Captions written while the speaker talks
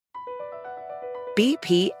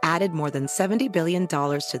BP added more than $70 billion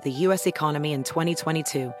to the U.S. economy in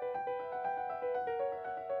 2022.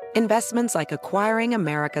 Investments like acquiring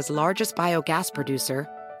America's largest biogas producer,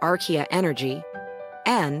 Archaea Energy,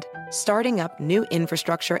 and starting up new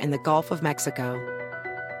infrastructure in the Gulf of Mexico.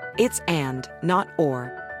 It's and, not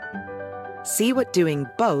or. See what doing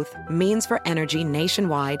both means for energy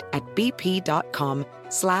nationwide at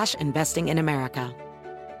bp.com/investing in America.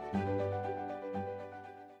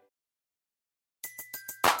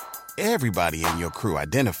 Everybody in your crew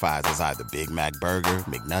identifies as either Big Mac Burger,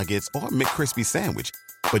 McNuggets, or McCrispy Sandwich.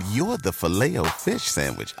 But you're the Filet-O-Fish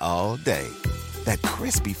Sandwich all day. That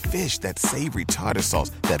crispy fish, that savory tartar sauce,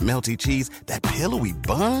 that melty cheese, that pillowy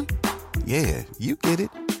bun. Yeah, you get it.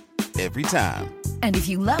 Every time. And if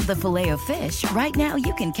you love the Filet-O-Fish, right now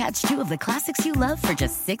you can catch two of the classics you love for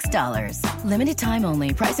just $6. Limited time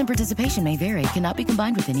only. Price and participation may vary. Cannot be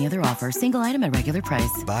combined with any other offer. Single item at regular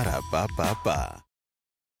price. Ba-da-ba-ba-ba.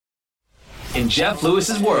 In Jeff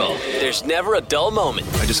Lewis's world, there's never a dull moment.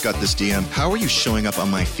 I just got this DM. How are you showing up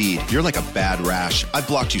on my feed? You're like a bad rash. I've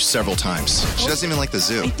blocked you several times. She doesn't even like the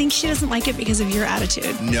zoo. I think she doesn't like it because of your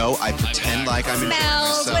attitude. No, I pretend like I'm enjoying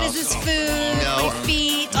Smells. myself. What is this food? No. My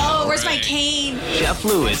feet. Oh, where's my cane? Jeff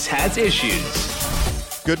Lewis has issues.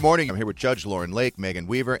 Good morning. I'm here with Judge Lauren Lake, Megan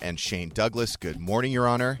Weaver, and Shane Douglas. Good morning, Your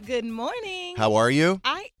Honor. Good morning. How are you?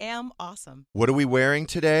 I am awesome. What are we wearing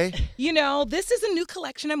today? You know, this is a new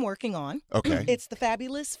collection I'm working on. Okay. It's the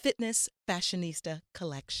Fabulous Fitness Fashionista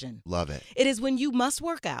Collection. Love it. It is when you must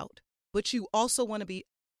work out, but you also want to be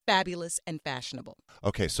fabulous and fashionable.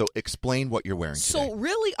 Okay, so explain what you're wearing today. So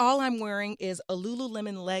really all I'm wearing is a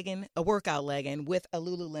Lululemon legging, a workout legging with a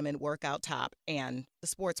Lululemon workout top and the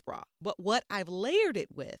sports bra. But what I've layered it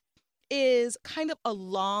with is kind of a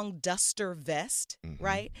long duster vest,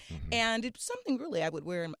 right? Mm-hmm. And it's something really I would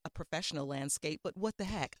wear in a professional landscape, but what the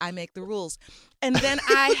heck? I make the rules. And then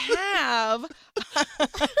I have,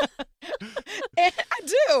 and I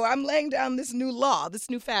do, I'm laying down this new law, this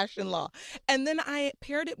new fashion law. And then I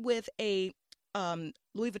paired it with a Louis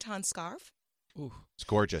Vuitton scarf. Ooh, it's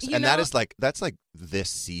gorgeous. You And know- that's like this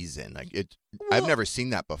season. Like it I've Well- never seen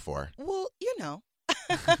that before. Well, you know.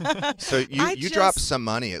 So you dropped some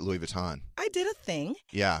money at Louis Vuitton. I did a thing.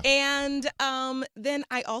 Yeah. And then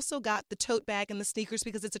I also got the tote bag and the sneakers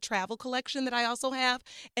because it's a travel collection that I also have,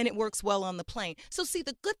 and it works well on the plane. So see,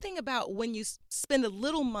 the good thing about when you spend a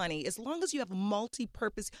little money, as long as you have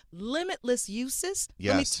multi-purpose, limitless uses,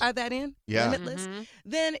 let me Yes. tie that in, Yeah. limitless,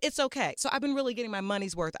 then it's okay. So I've been really getting my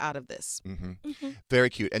money's worth out of this. Very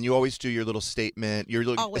cute. And you always do your little statement.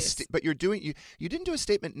 Always. But you're doing you didn't do a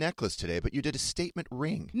statement necklace today, but you did a statement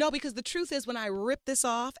ring. No, because the truth is when I rip this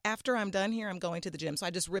off, after I'm done here, I'm going to the gym. So I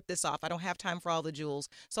just rip this off. I don't have time for all the jewels.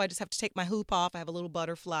 So I just have to take my hoop off. I have a little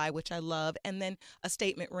butterfly, which I love, and then a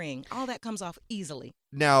statement ring. All that comes off easily.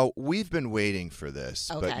 Now, we've been waiting for this,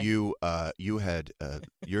 but Okay. you had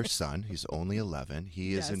your son, he's only 11.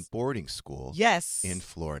 He is in Yes. boarding school Yes. in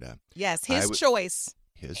Florida. Yes, I his w- choice.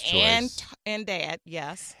 His choice. And dad,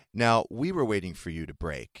 yes. Now, we were waiting for you to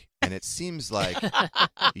break, and it seems like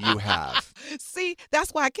you have. See,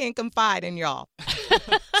 that's why I can't confide in y'all.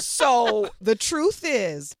 So the truth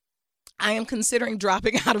is, I am considering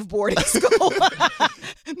dropping out of boarding school.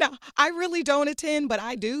 Now, I really don't attend, but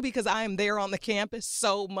I do because I am there on the campus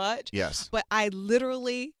so much. Yes. But I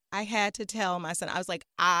had to tell my son, I was like,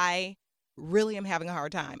 I really am having a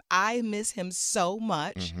hard time. I miss him so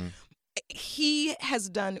much. Mhm. He has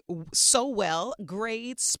done so well,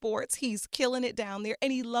 grades, sports, he's killing it down there,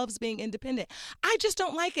 and he loves being independent. I just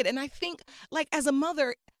don't like it. And I think, like, as a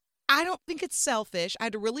mother, I don't think it's selfish. I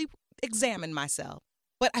had to really examine myself.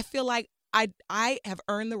 But I feel like I have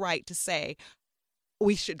earned the right to say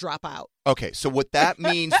we should drop out. Okay, so what that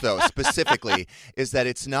means, though, specifically, is that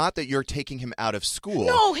it's not that you're taking him out of school.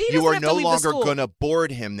 No, he You doesn't are have to no leave the longer school. going to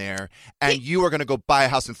board him there, and you are going to go buy a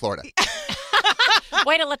house in Florida.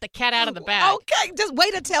 Way to let the cat out of the bag. Okay, just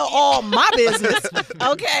wait to tell all my business.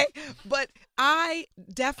 Okay, but I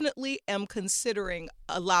definitely am considering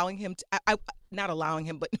allowing him to, not allowing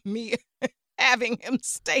him, but me having him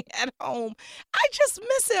stay at home. I just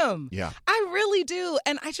miss him. Yeah. I really do.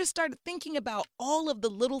 And I just started thinking about all of the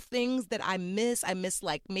little things that I miss. I miss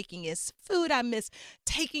like making his food. I miss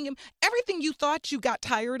taking him. Everything you thought you got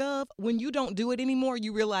tired of, when you don't do it anymore,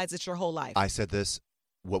 you realize it's your whole life. I said this.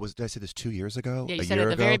 Did I say this 2 years ago? Yeah, you a said it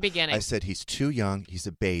year at the ago? very beginning. I said he's too young. He's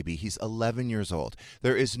a baby. He's 11 years old.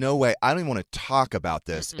 There is no way. I don't even want to talk about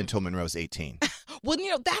this until Monroe's 18. Well,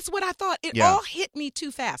 that's what I thought. It Yeah. all hit me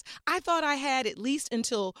too fast. I thought I had at least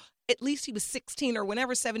he was 16 or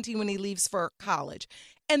whenever 17 when he leaves for college.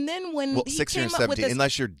 And then when Well, he 16 or came up with 17, this,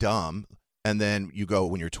 unless you're dumb. and then you go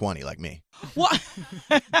when you're 20, like me. What?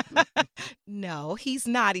 No, he's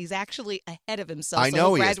not. He's actually ahead of himself. I So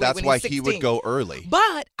know he'll he is. graduate That's when why he's he 16. would go early.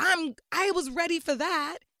 But I was ready for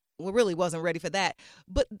that. Well, really wasn't ready for that.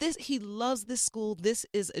 But he loves this school. This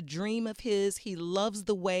is a dream of his. He loves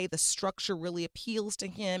the way the structure really appeals to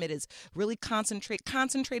him. It is really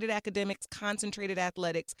concentrated academics, concentrated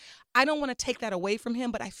athletics. I don't want to take that away from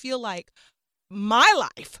him, but I feel like my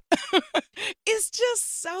life is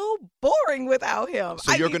just so boring without him.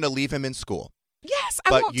 So you're going to leave him in school. Yes,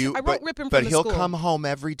 I won't rip him from the school. But he'll come home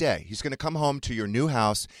every day. He's going to come home to your new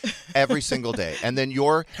house every single day. And then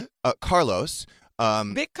your Carlos...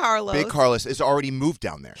 Big Carlos is already moved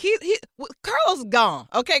down there. Carlos is gone,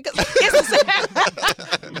 okay?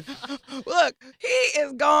 Look, he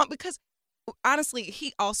is gone because, honestly,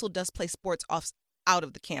 he also does play sports out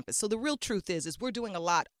of the campus. So the real truth is we're doing a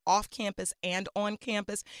lot off campus and on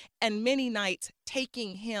campus, and many nights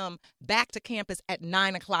taking him back to campus at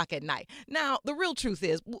 9:00 at night. Now, the real truth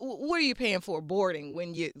is, what are you paying for boarding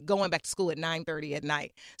when you're going back to school at 9:30 at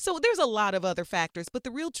night? So there's a lot of other factors, but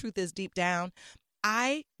the real truth is, deep down,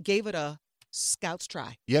 I gave it a Scout's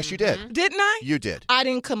try. Yes, you did. Didn't I? You did. I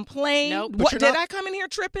didn't complain. Nope. What, did I come in here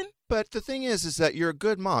tripping? But the thing is that you're a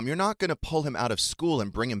good mom. You're not going to pull him out of school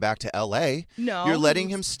and bring him back to L.A. No. You're letting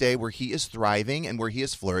him stay where he is thriving and where he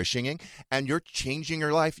is flourishing, and you're changing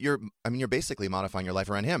your life. You're basically modifying your life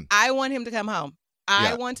around him. I want him to come home.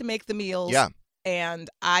 I want to make the meals. Yeah. And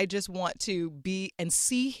I just want to be and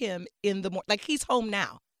see him in the morning. Like, he's home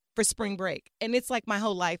now for spring break. And it's like my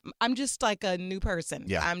whole life. I'm just like a new person.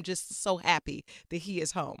 Yeah. I'm just so happy that he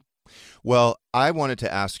is home. Well, I wanted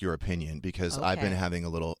to ask your opinion because I've been Okay. having a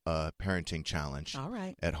little parenting challenge All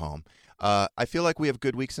right. at home. I feel like we have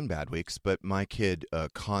good weeks and bad weeks, but my kid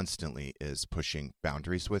constantly is pushing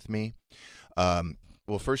boundaries with me.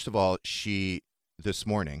 Well, first of all, this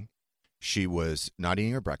morning, she was not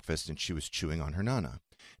eating her breakfast and she was chewing on her Nana.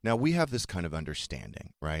 Now, we have this kind of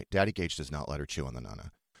understanding, right? Daddy Gage does not let her chew on the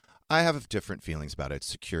Nana. I have different feelings about it,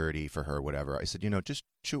 security for her, whatever. I said, just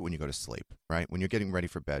chew it when you go to sleep, right? When you're getting ready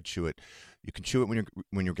for bed, chew it. You can chew it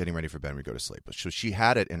when you're getting ready for bed when you go to sleep. So she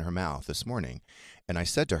had it in her mouth this morning, and I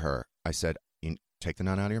said to her, you take the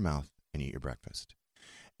Nana out of your mouth and eat your breakfast.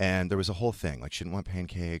 And there was a whole thing, like she didn't want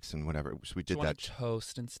pancakes and whatever. So we did that.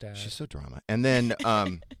 Toast instead. She's so drama. And then,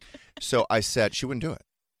 so I said she wouldn't do it.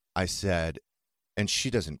 I said. And she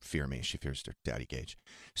doesn't fear me. She fears her Daddy Gage,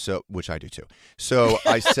 which I do too. So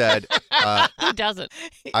I said, Who doesn't?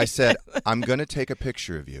 I said, I'm going to take a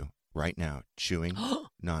picture of you right now chewing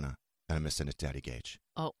Nana, and I'm going to send it to Daddy Gage.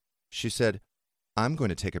 Oh. She said, I'm going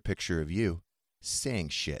to take a picture of you saying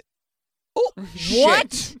shit. Oh,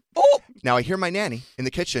 What? Oh. Now I hear my nanny in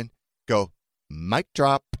the kitchen go, mic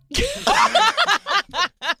drop.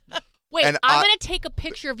 Wait, And I'm going to take a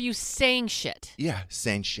picture of you saying shit. Yeah,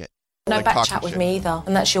 saying shit. No Like back talking chat with shit. me either,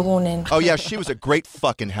 and that's your warning. Oh, yeah, she was a great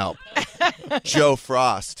fucking help. Joe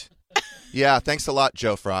Frost. Yeah, thanks a lot,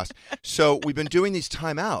 Joe Frost. So we've been doing these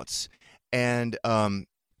timeouts, and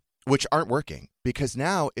which aren't working because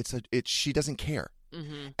now she doesn't care.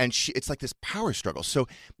 Mm-hmm. And it's like this power struggle. So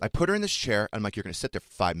I put her in this chair, and I'm like, you're going to sit there for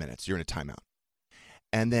 5 minutes. You're in a timeout.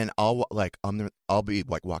 And then I'll be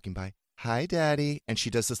like walking by. Hi, Daddy. And she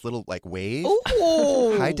does this little like wave.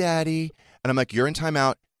 Ooh. Hi, Daddy. And I'm like, you're in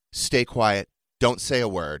timeout. Stay quiet. Don't say a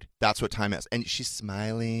word. That's what time is. And she's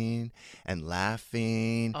smiling and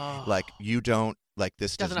laughing. Oh. Like,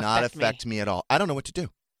 this does Doesn't not affect me. affect me at all. I don't know what to do.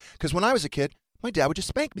 Because when I was a kid, my dad would just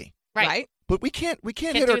spank me. Right. But we can't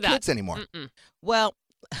Can't hit do our that. kids anymore. Mm-mm. Well,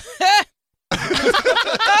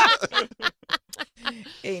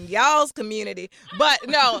 in y'all's community. But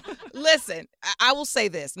no, listen, I will say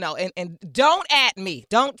this. No, and don't at me.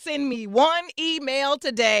 Don't send me one email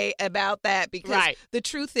today about that because Right. the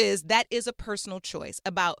truth is that is a personal choice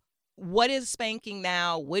about what is spanking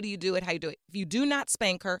now, what do you do it, how you do it. If you do not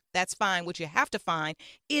spank her, that's fine. What you have to find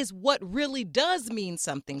is what really does mean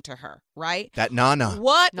something to her, right? That Nana.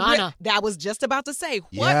 Nana. That was just about to say.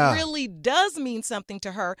 Yeah. What really does mean something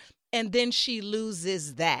to her, and then she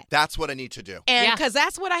loses that. That's what I need to do. And Yeah. because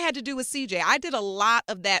that's what I had to do with CJ. I did a lot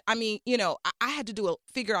of that. I mean, I had to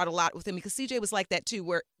figure out a lot with him because CJ was like that too,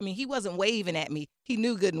 where, he wasn't waving at me. He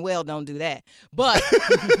knew good and well don't do that. But,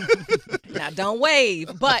 now don't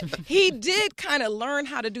wave. But he did kind of learn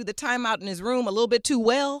how to do the timeout in his room a little bit too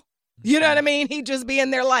well. You know what I mean? He'd just be in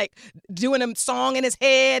there like doing a song in his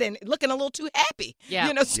head and looking a little too happy. Yeah.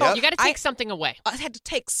 So You got to take something away. I had to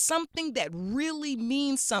take something that really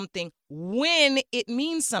means something when it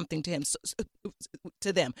means something to him,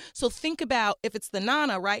 to them. So think about if it's the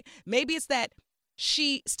Nana, right? Maybe it's that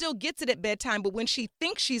she still gets it at bedtime, but when she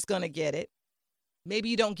thinks she's going to get it, Maybe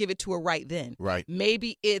you don't give it to her right then. Right.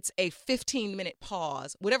 Maybe it's a 15-minute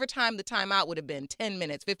pause. Whatever time the timeout would have been, 10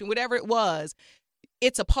 minutes, 15, whatever it was,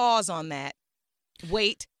 it's a pause on that.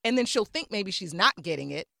 Wait, and then she'll think maybe she's not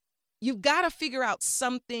getting it. You've got to figure out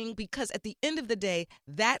something because at the end of the day,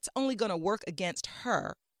 that's only going to work against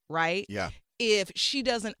her, right? Yeah. If she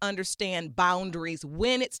doesn't understand boundaries,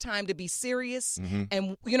 when it's time to be serious,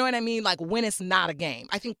 and you know what I mean? Like when it's not a game.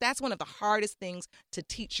 I think that's one of the hardest things to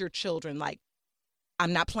teach your children. Like,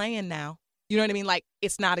 I'm not playing now. You know what I mean? Like,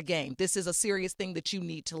 it's not a game. This is a serious thing that you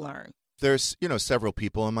need to learn. There's, several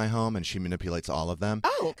people in my home, and she manipulates all of them.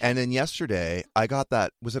 Oh, okay. And then yesterday, I got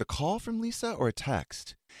that, was it a call from Lisa or a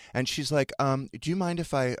text? And she's like, do you mind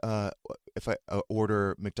if I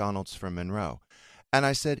order McDonald's from Monroe? And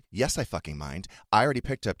I said, yes, I fucking mind. I already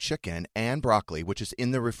picked up chicken and broccoli, which is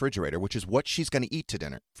in the refrigerator, which is what she's going to eat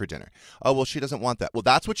for dinner. Oh, well, she doesn't want that. Well,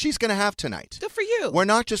 that's what she's going to have tonight. Good for you. We're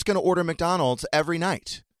not just going to order McDonald's every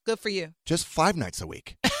night. Good for you. Just 5 nights a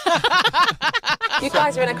week. You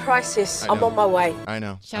guys are in a crisis. I'm on my way. I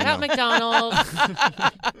know. Shout out McDonald's.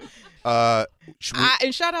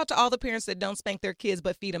 And shout out to all the parents that don't spank their kids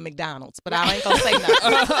but feed them McDonald's. But I ain't going to say nothing.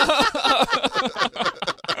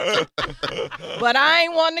 But I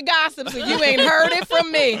ain't one to gossip, so you ain't heard it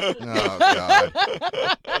from me. Oh,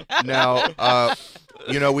 God.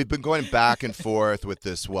 Now, we've been going back and forth with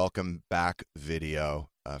this welcome back video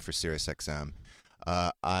for SiriusXM.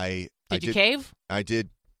 Did you cave? I did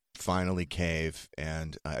finally cave,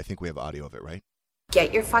 and I think we have audio of it, right?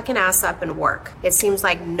 Get your fucking ass up and work. It seems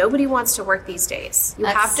like nobody wants to work these days.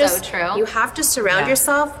 That's so true. You have to surround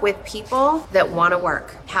yourself with people that want to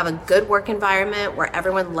work. Have a good work environment where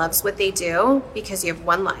everyone loves what they do because you have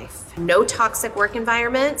one life. No toxic work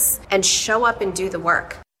environments, and show up and do the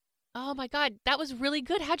work. Oh, my God. That was really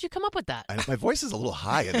good. How'd you come up with that? My voice is a little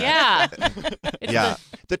high in that. Yeah. Yeah.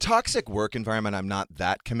 The toxic work environment, I'm not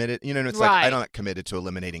that committed. It's like I'm not committed to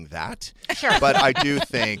eliminating that. Sure. But I do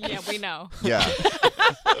think. Yeah, we know. Yeah.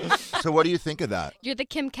 So what do you think of that? You're the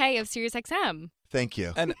Kim K of SiriusXM. Thank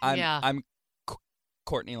you. And I'm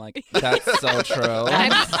Courtney, like, that's so true.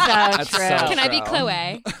 That's so true. Can I be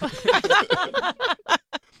Chloe?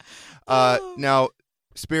 Now,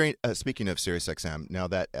 speaking of SiriusXM, now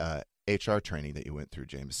that HR training that you went through,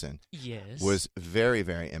 Jameson, was very,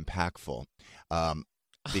 very impactful.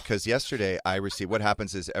 Because yesterday I received, what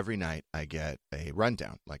happens is every night I get a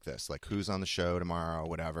rundown like this, like who's on the show tomorrow,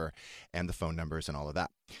 whatever, and the phone numbers and all of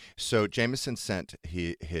that. So Jameson sent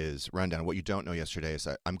his rundown. What you don't know yesterday is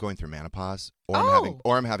I'm going through menopause,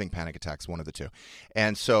 or I'm having panic attacks, one of the two.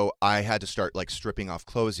 And so I had to start like stripping off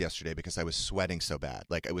clothes yesterday because I was sweating so bad.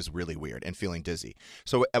 Like it was really weird and feeling dizzy.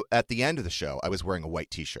 So at the end of the show, I was wearing a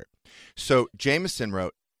white T-shirt. So Jameson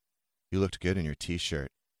wrote, "You looked good in your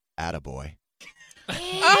T-shirt. Attaboy."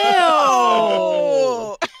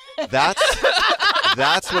 Oh,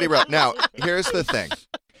 that's what he wrote. Now, here's the thing.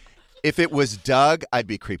 If it was Doug, I'd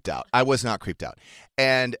be creeped out. I was not creeped out.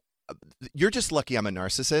 And you're just lucky I'm a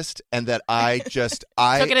narcissist and that I took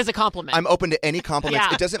it as a compliment. I'm open to any compliments.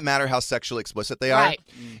 Yeah. It doesn't matter how sexually explicit they are. Right.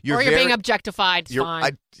 You're being objectified. It's fine.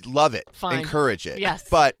 I love it. Fine. Encourage it. Yes.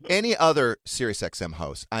 But any other SiriusXM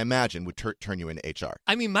host, I imagine, would turn you into HR.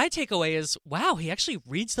 I mean, my takeaway is, wow, he actually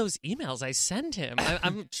reads those emails I send him.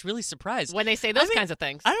 I'm really surprised. When they say those kinds of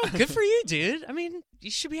things. I don't know. Good for you, dude. I mean, you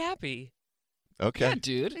should be happy. Okay. Yeah,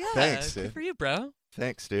 dude. Yeah. Thanks, Good dude. for you, bro.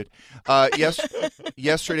 Thanks, dude.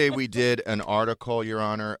 Yesterday we did an article, Your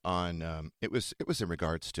Honor, on it was in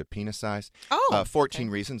regards to penis size. 14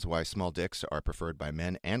 reasons why small dicks are preferred by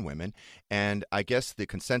men and women, and I guess the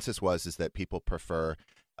consensus is that people prefer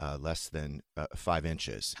less than 5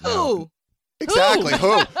 inches. Who? Exactly.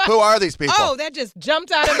 Who are these people? Oh, that just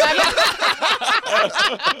jumped out of my mouth.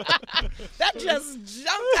 That just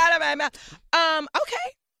jumped out of my mouth.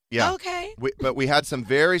 Okay. Yeah. Okay. But we had some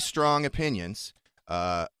very strong opinions.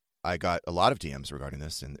 I got a lot of DMs regarding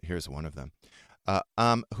this, and here's one of them.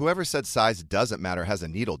 Whoever said size doesn't matter has a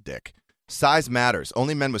needle dick. Size matters.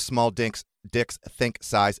 Only men with small dicks think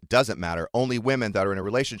size doesn't matter. Only women that are in a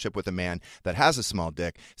relationship with a man that has a small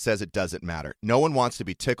dick says it doesn't matter. No one wants to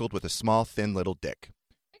be tickled with a small, thin little dick.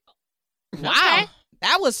 Wow. Okay.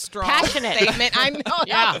 That was strong. Passionate statement. I know.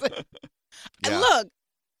 Yeah. And look,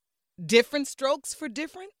 different strokes for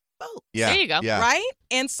different folks. Yeah. There you go. Yeah. Right?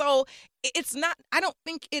 And so it's not, I don't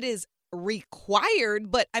think it is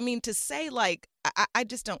required, but I mean, to say like, I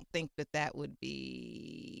just don't think that would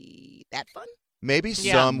be that fun. Maybe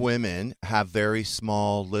some women have very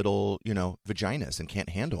small little, vaginas and can't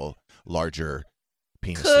handle larger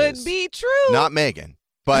penises. Could be true. Not Megan,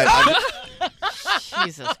 but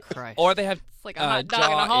Jesus Christ. Or they have It's like a hot dog in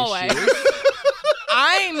the jaw hallway. issues.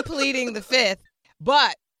 I'm pleading the fifth.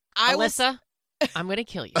 But Alyssa, I'm going to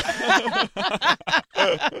kill you.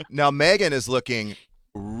 Now, Megan is looking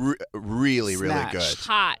really, really good.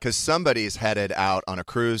 Hot. Because somebody's headed out on a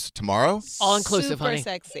cruise tomorrow. All inclusive, super honey.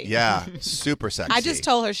 sexy. Yeah, super sexy. I just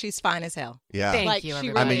told her she's fine as hell. Yeah. Thank you, she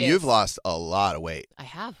everybody. I mean, really you've is. lost a lot of weight. I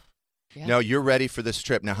have. Yeah. No, you're ready for this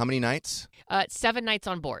trip. Now, how many nights? 7 nights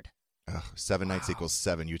on board. 7 nights equals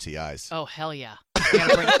 7 UTIs. Oh, hell yeah. We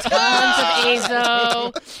gotta bring tons of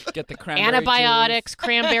Azo, Get the cranberry antibiotics,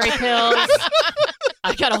 cranberry pills.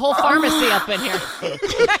 I got a whole pharmacy up in here.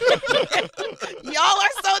 Y'all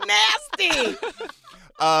are so nasty.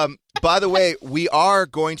 By the way, we are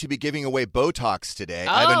going to be giving away Botox today.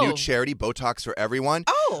 I have a new Oh. charity, Botox for Everyone.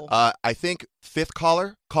 Oh. I think 5th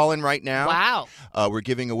caller, call in right now. Wow. We're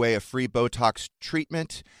giving away a free Botox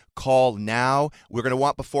treatment. Call now. We're going to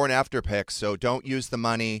want before and after pics, so don't use the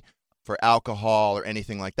money for alcohol or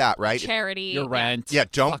anything like that, right? Charity. Your rent. Yeah,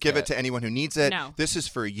 don't Fuck give it to anyone who needs it. No. This is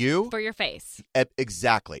for you. For your face.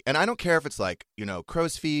 Exactly. And I don't care if it's like,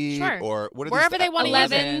 crow's feet Sure. or what are Wherever these? they want to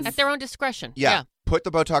use it 11s. at their own discretion. Yeah. Put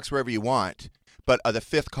the Botox wherever you want. But the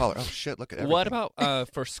 5th caller. Oh, shit. Look at everything. What about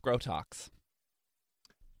for Scrotox?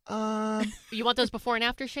 You want those before and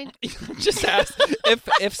after, Shane? Just ask.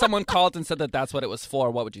 If someone called and said that that's what it was for,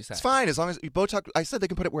 what would you say? It's fine as long as Botox. I said they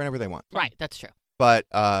can put it wherever they want. Right, that's true. But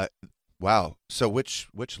wow. So which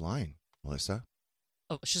line, Melissa?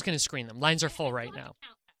 Oh, she's going to screen them. Lines are full right now.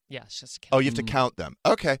 Yeah, it's just. Oh, you have to count them.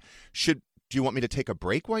 Okay. Do you want me to take a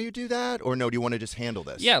break while you do that, or no? Do you want to just handle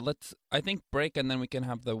this? Yeah, I think break and then we can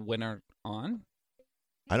have the winner on.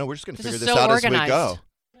 I know we're just going to This figure is this so out organized. as we go.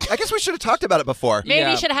 I guess we should have talked about it before. Maybe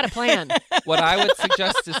Yeah. you should have had a plan. What I would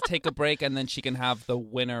suggest is take a break and then she can have the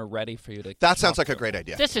winner ready for you to. That sounds talk like a to. great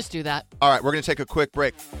idea. Let's just do that. All right, we're going to take a quick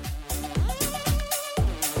break.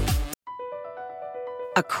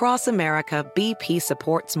 Across America, BP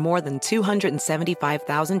supports more than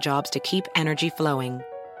 275,000 jobs to keep energy flowing.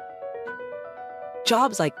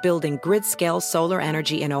 Jobs like building grid-scale solar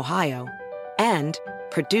energy in Ohio and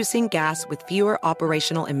producing gas with fewer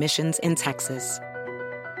operational emissions in Texas.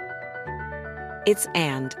 It's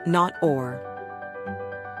and, not or.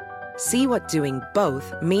 See what doing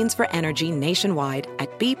both means for energy nationwide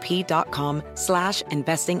at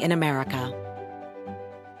bp.com/investing in America.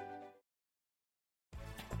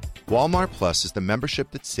 Walmart Plus is the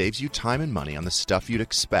membership that saves you time and money on the stuff you'd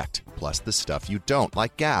expect, plus the stuff you don't,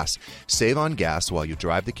 like gas. Save on gas while you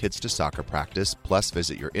drive the kids to soccer practice, plus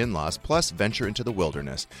visit your in-laws, plus venture into the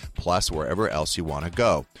wilderness, plus wherever else you want to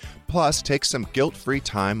go. Plus, take some guilt-free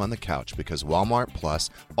time on the couch because Walmart Plus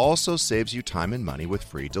also saves you time and money with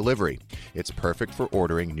free delivery. It's perfect for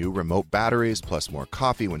ordering new remote batteries, plus more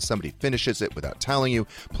coffee when somebody finishes it without telling you,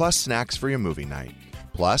 plus snacks for your movie night.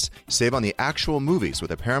 Plus, save on the actual movies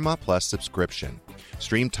with a Paramount Plus subscription.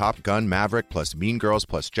 Stream Top Gun Maverick plus Mean Girls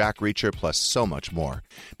plus Jack Reacher plus so much more.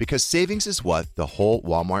 Because savings is what the whole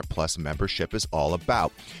Walmart Plus membership is all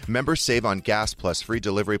about. Members save on gas plus free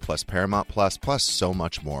delivery plus Paramount Plus so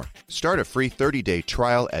much more. Start a free 30-day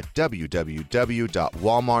trial at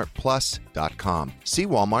www.walmartplus.com. See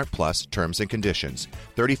Walmart Plus terms and conditions.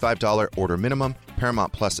 $35 order minimum,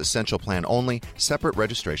 Paramount Plus Essential Plan only, separate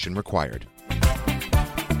registration required.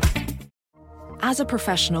 As a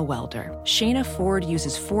professional welder, Shayna Ford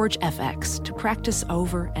uses Forge FX to practice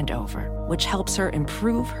over and over, which helps her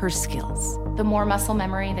improve her skills. The more muscle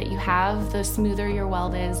memory that you have, the smoother your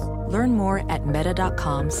weld is. Learn more at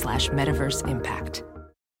meta.com/metaverse impact.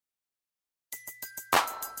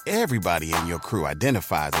 Everybody in your crew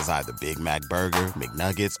identifies as either Big Mac Burger,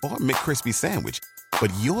 McNuggets, or McCrispy Sandwich.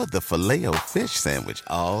 But you're the Filet-O-Fish Sandwich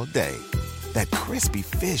all day. That crispy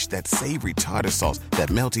fish, that savory tartar sauce, that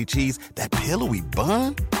melty cheese, that pillowy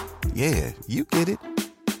bun. Yeah, you get it.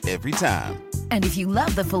 Every time. And if you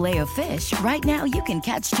love the Filet-O-Fish, right now you can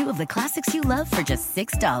catch 2 of the classics you love for just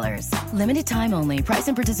 $6. Limited time only. Price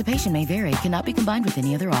and participation may vary. Cannot be combined with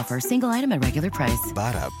any other offer. Single item at regular price.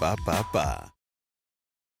 Ba-da-ba-ba-ba.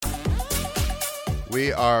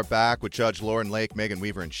 We are back with Judge Lauren Lake, Megan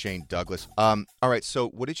Weaver, and Shane Douglas. All right, so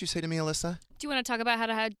what did you say to me, Alyssa? Do you want to talk about how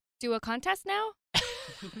to do a contest now?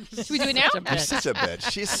 Should we do it now? You're such a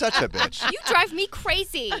bitch. She's such a bitch. You drive me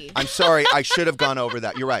crazy. I'm sorry. I should have gone over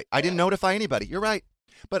that. You're right. I didn't notify anybody. You're right.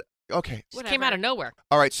 But, okay. It came out of nowhere.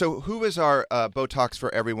 All right, so who is our Botox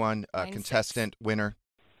for Everyone contestant winner?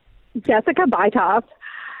 Jessica Bytoft.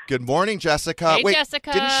 Good morning, Jessica. Hey, Wait,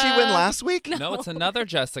 Jessica. didn't she win last week? No, it's another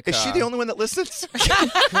Jessica. Is she the only one that listens?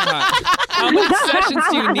 How many sessions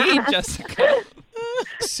do you need, Jessica?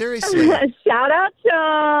 Seriously. Shout out,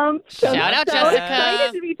 Chum. Shout out, Jessica.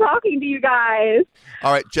 Excited to be talking to you guys.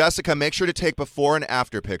 All right, Jessica, make sure to take before and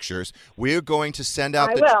after pictures. We're going to send out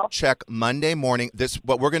I the will. check Monday morning.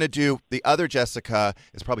 What we're going to do, the other Jessica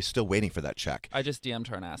is probably still waiting for that check. I just DM'd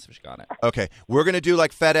her and asked if she got it. Okay, we're going to do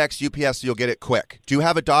like FedEx, UPS, so you'll get it quick. Do you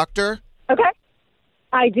have a doctor? Okay.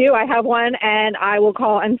 I do. I have one, and I will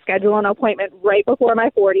call and schedule an appointment right before my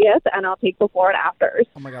 40th, and I'll take before and afters.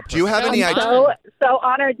 Oh, my God. Do you have any idea? So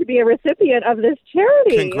honored to be a recipient of this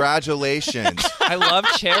charity. Congratulations. I love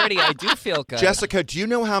charity. I do feel good. Jessica, do you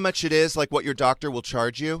know how much it is, like what your doctor will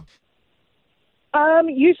charge you?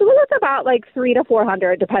 Usually it's about like $300 to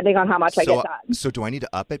 $400, depending on how much I get done. So do I need to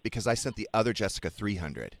up it? Because I sent the other Jessica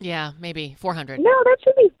 $300. Yeah, maybe 400. No, that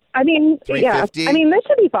should be. I mean, yeah. $350? I mean, this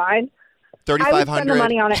should be fine. I would spend $3,500. the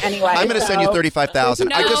money on it anyway. I'm going to send you $35,000.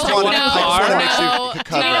 No, I just want to make sure you Do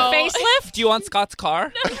could you need cover a it. facelift? Do you want Scott's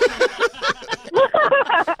car?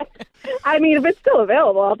 I mean, if it's still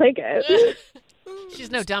available, I'll take it.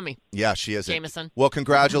 She's no dummy. Yeah, she is. Jameson. Well,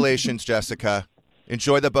 congratulations, Jessica.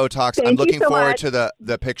 Enjoy the Botox. Thank I'm you looking so forward much. to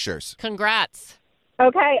the pictures. Congrats.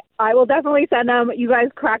 Okay, I will definitely send them. You guys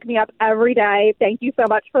crack me up every day. Thank you so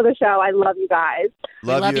much for the show. I love you guys.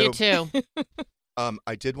 Love you too.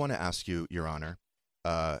 I did want to ask you, Your Honor,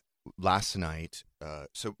 last night,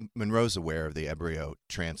 so Monroe's aware of the embryo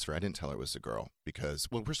transfer. I didn't tell her it was a girl because,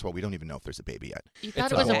 well, first of all, we don't even know if there's a baby yet. You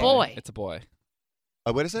thought it was a boy. It's a boy.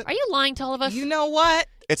 What is it? Are you lying to all of us? You know what?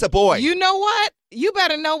 It's a boy. You know what? You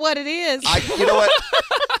better know what it is. You know what?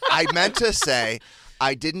 I meant to say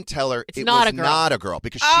I didn't tell her it not was a girl. not a girl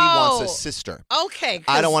because she wants a sister. Okay.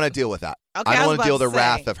 I don't want to deal with that. Okay, I I don't was want to deal with the about to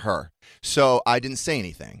wrath say. of her. So I didn't say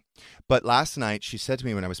anything. But last night she said to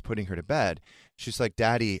me when I was putting her to bed, she's like,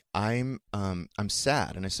 "Daddy, I'm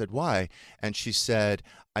sad." And I said, "Why?" And she said,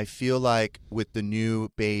 "I feel like with the new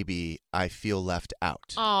baby, I feel left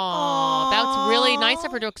out." Oh, that's really nice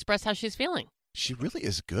of her to express how she's feeling. She really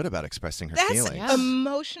is good about expressing her That's feelings.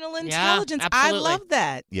 emotional intelligence. I absolutely. love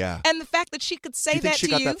that. Yeah. And the fact that she could say Do you think that she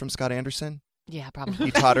to got you. that from Scott Anderson? Yeah, probably.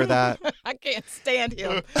 You taught her that? I can't stand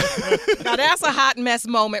him. Now that's a hot mess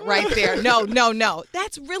moment right there. No.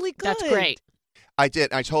 That's really good. That's great. I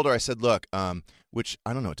did. I told her, I said, "Look, which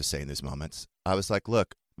I don't know what to say in these moments. I was like,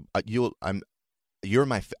 "Look, you're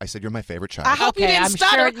my." I said, "You're my favorite child." I hope you didn't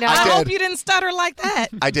stutter. Sure, I I hope did. you didn't stutter like that.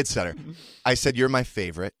 I did stutter. I said, "You're my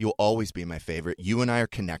favorite. You'll always be my favorite. You and I are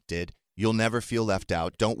connected. You'll never feel left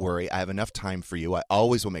out. Don't worry. I have enough time for you. I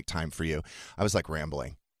always will make time for you." I was like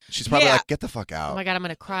rambling. She's probably Yeah. like, "Get the fuck out." Oh my God, I'm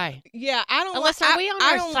gonna cry. Yeah, I don't. Alyssa, are we on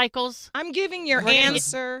I our don't- cycles? I'm giving your We're gonna-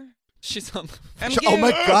 answer. She's on. I'm Oh my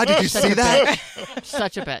God! Did you Such see a that? bitch.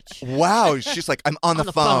 Such a bitch. Wow. She's like, "I'm on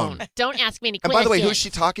the phone." Don't ask me any And questions. by the way, who's she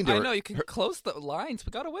talking to? I Her- know you can close the lines. We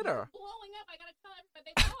got a winner.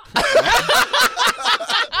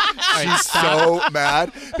 She's so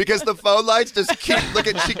mad because the phone lines just keep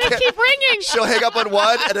looking. She can't keep ringing. She'll hang up on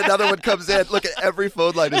one and another one comes in. Look at every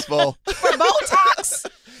phone line is full. For Botox?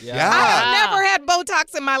 Yeah. I have never had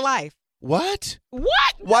Botox in my life. What? What?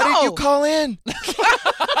 Why No. didn't you call in?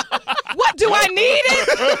 What? Do I need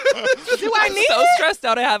it? Do I I'm need so it? stressed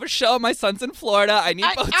out. I have a show. My son's in Florida. I need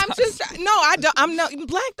Botox. I'm just no. I don't. I'm no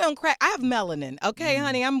black. Don't crack. I have melanin. Okay,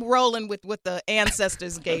 honey. I'm rolling with what the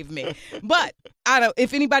ancestors gave me. But I don't.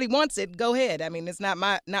 If anybody wants it, go ahead. I mean, it's not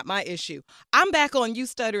my issue. I'm back on you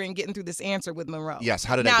stuttering, getting through this answer with Monroe. Yes.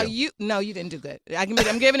 How did now I do? you didn't do good. I'm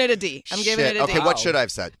giving it a D. I'm giving Shit. it a D. Okay. What should I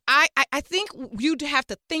have said? I think you'd have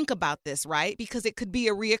to think about this, right? Because it could be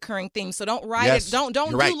a reoccurring theme. So don't write Yes, it. Don't you're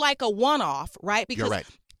do right. like a one-off, right? Because You're right.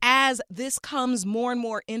 as this comes more and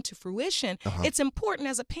more into fruition, Uh-huh. it's important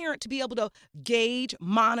as a parent to be able to gauge,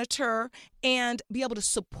 monitor, and be able to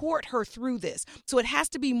support her through this. So it has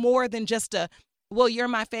to be more than just well, you're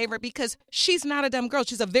my favorite, because she's not a dumb girl.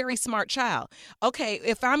 She's a very smart child. Okay,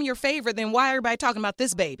 if I'm your favorite, then why everybody talking about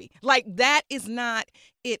this baby? Like, that is not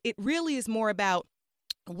it. It really is more about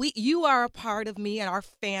you are a part of me and our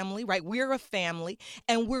family, right? We're a family,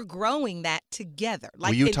 and we're growing that together.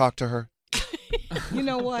 Like, Will you talk to her? You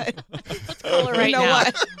know what? Let's call her right you know now.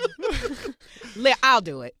 what? I'll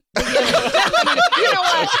do it. You know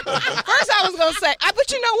what? First I was going to say,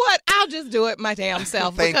 but you know what? I'll just do it my damn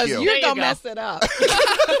self. Thank because you. you're There you going to go. mess it up.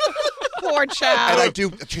 Poor child. And I do,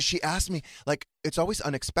 because she asked me, like, it's always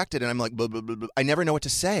unexpected. And I'm like, blah, blah, blah, blah. I never know what to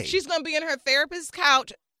say. She's going to be in her therapist's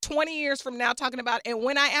couch 20 years from now talking about, and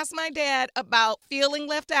when I asked my dad about feeling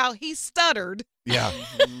left out, he stuttered. Yeah,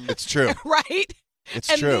 it's true. Right? It's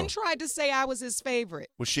and true. then tried to say I was his favorite.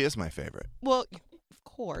 Well, she is my favorite. Well, of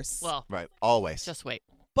course. Well, Right. Always. just wait.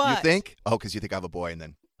 But you think? Oh, because you think I have a boy and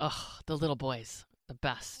then. Oh, the little boys, the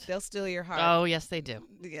best. they'll steal your heart. Oh, yes, they do.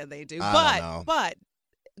 Yeah, they do. I But don't know. but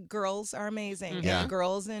girls are amazing. Mhm. Yeah.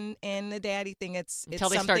 Girls and the daddy thing. It's Until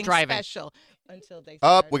they start something driving. special. Until they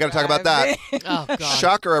Oh, we got to talk about that. Oh, God.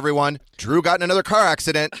 Shocker, everyone. Drew got in another car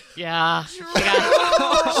accident. Yeah. She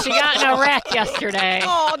got in a wreck yesterday.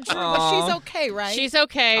 Oh, Drew, but she's okay, right? She's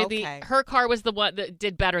okay. Okay. Her car was the one that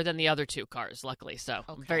did better than the other two cars, luckily. So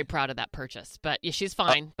I'm very proud of that purchase. But yeah, she's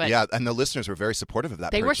fine. But Yeah, and the listeners were very supportive of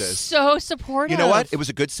that they purchase. were so supportive. You know what? It was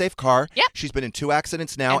a good, safe car. Yep. She's been in 2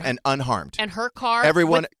 accidents now and unharmed. And her car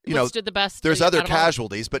Everyone, withstood the best. There's out other of all-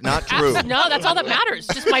 casualties, but not Drew. No, that's all that matters.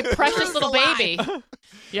 Just my precious little baby.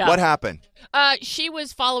 Yeah. What happened? She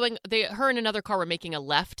was following her and another car were making a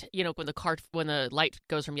left. You know, when the light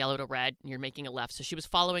goes from yellow to red, you're making a left. So she was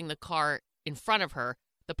following the car in front of her.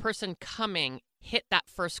 The person coming hit that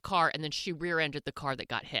first car, and then she rear-ended the car that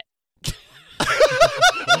got hit.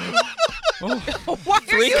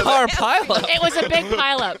 3-car pileup. It was a big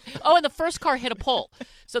pileup. Oh, and the first car hit a pole.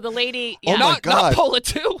 So the lady, Oh, my God. Not pole it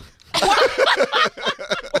too.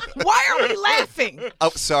 Why are we laughing? Oh,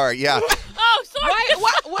 sorry. Yeah. Oh, sorry.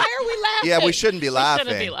 Why are we laughing? Yeah, we shouldn't be laughing.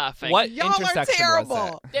 Shouldn't be laughing. What Y'all are intersection terrible.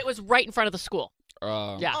 was It was right in front of the school.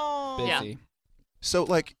 that? Yeah. Busy. Yeah. So,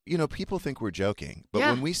 like, people think we're joking, but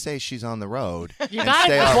Yeah. when we say she's on the road, You and gotta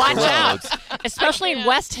stay off watch the roads, out, especially in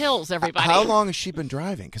West Hills. Everybody. how long has she been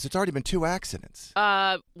driving? Because it's already been 2 accidents.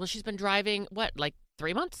 Well, she's been driving like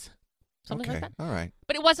 3 months, something Okay, like that. all right.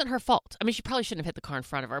 But it wasn't her fault. I mean, she probably shouldn't have hit the car in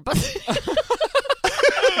front of her, but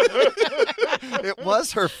It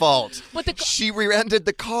was her fault. But she rear-ended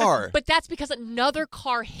the car. But that's because another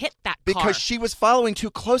car hit that car. Because she was following too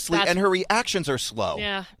closely, That's- and her reactions are slow.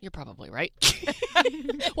 Yeah, you're probably right.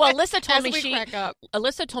 Well, Alyssa told As me we crack up.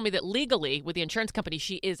 Alyssa told me that legally with the insurance company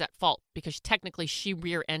she is at fault because technically she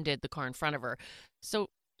rear-ended the car in front of her. So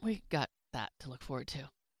we got that to look forward to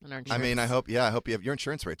in our I insurance. mean, I hope your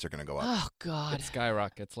insurance rates are going to go up. Oh God. It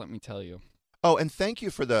skyrockets, let me tell you. Oh, and thank you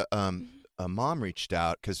for the a mom reached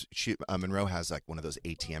out because she Monroe has like one of those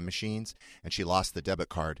ATM machines, and she lost the debit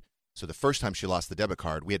card. So the first time she lost the debit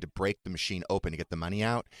card, we had to break the machine open to get the money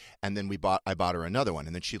out, and then I bought her another one,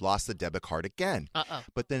 and then she lost the debit card again.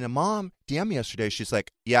 But then a mom DM'd me yesterday. She's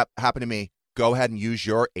like, "Yep, happened to me. Go ahead and use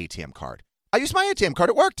your ATM card." I used my ATM card.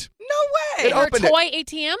 It worked. No way. It Her opened toy it.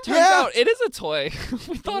 ATM? Turns out it is a toy.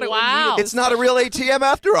 We thought it Wow. It's not a real ATM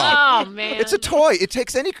after all. Oh, man. It's a toy. It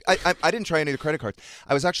takes any. I didn't try any of the credit cards.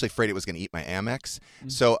 I was actually afraid it was going to eat my Amex,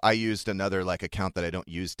 so I used another account that I don't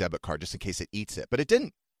use debit card just in case it eats it. But it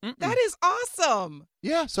didn't. That is awesome.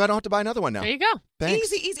 Yeah, so I don't have to buy another one now. There you go.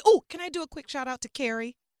 Thanks. Easy. Oh, can I do a quick shout out to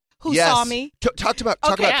Carrie, who Yes. saw me? Talk about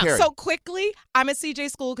Carrie. So quickly, I'm at CJ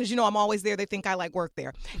School because I'm always there. They think I work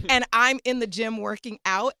there, and I'm in the gym working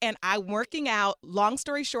out. And I'm working out. Long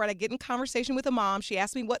story short, I get in conversation with a mom. She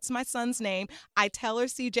asks me what's my son's name. I tell her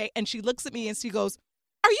CJ, and she looks at me and she goes,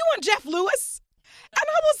 "Are you on Jeff Lewis?" And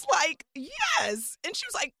I was like, "Yes." And she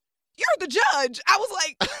was like, "You're the judge." I was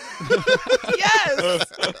like, "Yes."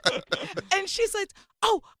 And she said,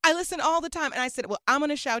 "Oh, I listen all the time." And I said, "Well, I'm going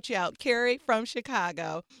to shout you out. Carrie from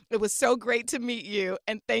Chicago. It was so great to meet you.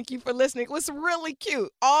 And thank you for listening. It was really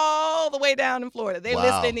cute. All the way down in Florida. They're Wow.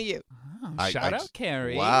 listening to you." Shout out,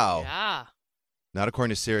 Carrie. Wow. Yeah. Not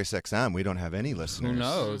according to SiriusXM. We don't have any listeners. Who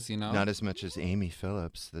knows, Not as much as Amy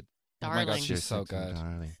Phillips. The Oh my God, Darling. she's so SiriusXM good.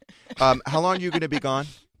 darling. How long are you going to be gone?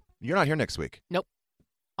 You're not here next week. Nope.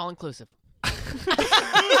 All inclusive.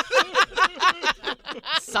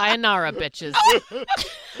 Sayonara, bitches.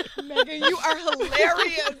 Megan, you are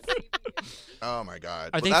hilarious. Oh my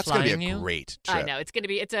God. Are they that's going to flying be a you? great trip. I know it's going to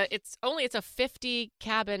be. It's a 50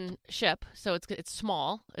 cabin ship, so it's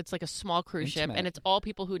small. It's like a small cruise ship, Intimate. and it's all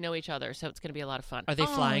people who know each other. So it's going to be a lot of fun. Are they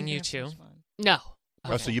flying you too? No.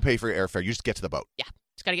 Oh, so you pay for your airfare. You just get to the boat. Yeah,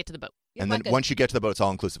 just got to get to the boat. And then once you get to the boat, it's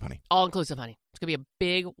all inclusive, honey. All inclusive, honey. It's gonna be a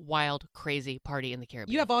big, wild, crazy party in the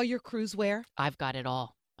Caribbean. You have all your cruise wear? I've got it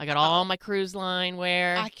all. I got all my cruise line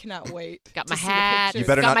wear. I cannot wait. Got to my see the hat. pictures. You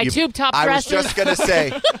better got not. my you- tube top I was dresses. just going to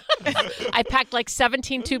say. I packed like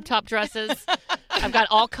 17 tube top dresses. I've got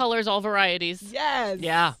all colors, all varieties. Yes.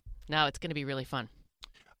 Yeah. No, it's gonna be really fun.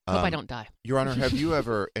 Hope I don't die. Your Honor, have you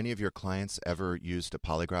any of your clients ever used a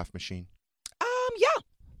polygraph machine? Yeah.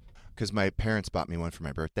 Because my parents bought me one for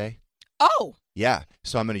my birthday. Oh. Yeah.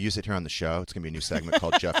 So I'm going to use it here on the show. It's going to be a new segment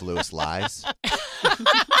called Jeff Lewis Lies.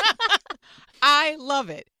 I love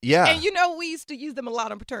it. Yeah. And we used to use them a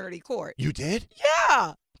lot on paternity court. You did?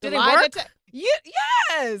 Yeah. Do The they lie work?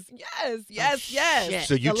 yes. shit.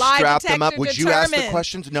 So you The lie strapped them up. detector Would you ask the determined.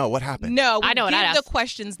 questions? No. What happened? No, we I know what give I'd the ask.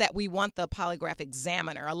 questions that we want the polygraph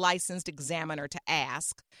examiner, a licensed examiner, to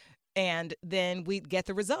ask. And then we'd get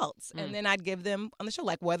the results. And then I'd give them on the show,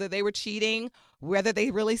 like whether they were cheating, whether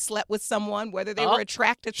they really slept with someone, whether they were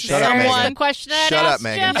attracted to Shut up, someone. Megan. The question that Shut up, asked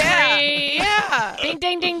Megan. Jeffrey. Yeah. Ding,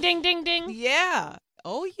 ding, ding, ding, ding, ding. Yeah.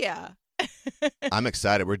 Oh, yeah. I'm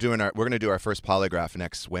excited. We're going to do our first polygraph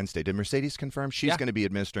next Wednesday. Did Mercedes confirm? She's going to be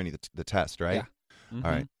administering the test, right? Yeah. Mm-hmm.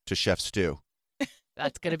 All right. To Chef Stu.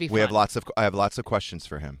 That's going to be fun. I have lots of questions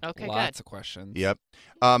for him. Okay, Lots good. of questions. Yep.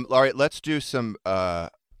 All right, let's do some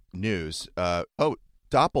news.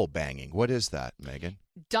 Doppelbanging. What is that, Megan?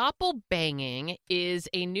 Doppelbanging is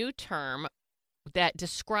a new term that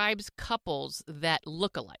describes couples that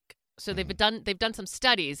look alike. So they've done some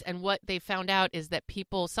studies, and what they found out is that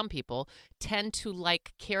some people tend to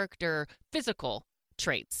like physical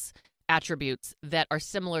traits, attributes that are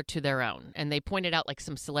similar to their own. And they pointed out like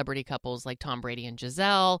some celebrity couples like Tom Brady and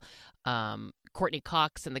Giselle, Courtney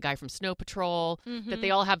Cox and the guy from Snow Patrol, that they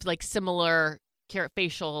all have like similar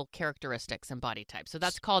facial characteristics and body types. So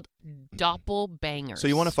that's called doppelbangers. So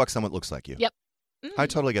you want to fuck someone that looks like you? Yep. I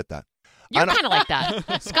totally get that. You're kind of like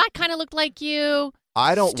that. Scott kind of looked like you.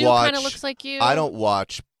 I don't Stu watch. kind of looks like you. I don't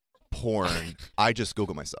watch porn. I just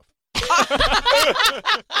Google myself.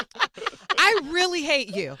 I really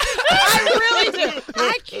hate you. I really do.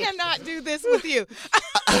 I cannot do this with you.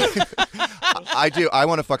 I do. I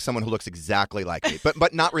want to fuck someone who looks exactly like me,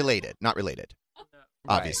 but not related. Not related.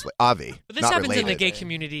 Obviously, Avi. But this not happens related. in the gay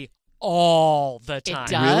community all the time. It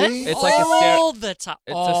does? Really? It's like all the time.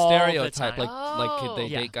 It's all a the stereotype. time. Like they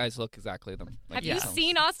Yeah. date guys look exactly them. Like Have you themselves.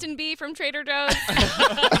 seen Austin B from Trader Joe's?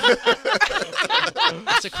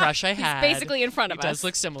 It's a crush I He's had. basically in front of He does us.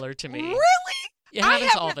 look similar to me. Really? It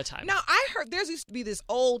happens all the time. Now, I heard there used to be this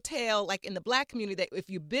old tale, like in the black community, that if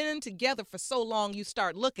you've been together for so long, you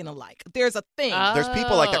start looking alike. There's a thing. There's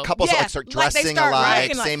people like that. Couples that like start they dressing start alike,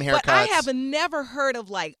 looking same haircuts. But I have never heard of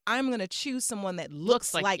like, I'm going to choose someone that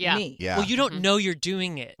looks like me. Yeah. Well, you don't know you're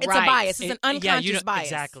doing it. It's a bias. It's an yeah, unconscious you don't, bias.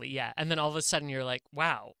 Exactly, yeah. And then all of a sudden you're like,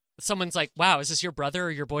 wow. Someone's like, wow, is this your brother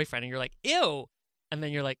or your boyfriend? And you're like, ew. And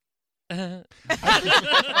then you're like,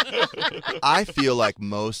 I feel like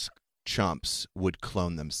most chumps would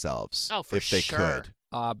clone themselves if they could.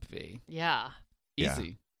 Obvi. Yeah. Yeah.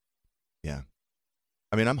 Easy. Yeah.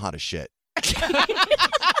 I mean, I'm hot as shit.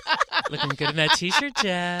 looking good in that t-shirt,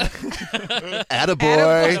 Jeff.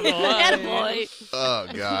 Attaboy. Attaboy. Oh,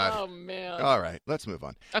 God. Oh, man. All right, let's move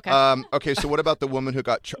on. Okay. Okay, so what about the woman who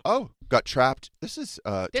got trapped? This is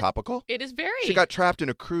topical. It is very. She got trapped in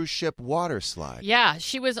a cruise ship water slide. Yeah,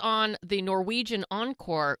 she was on the Norwegian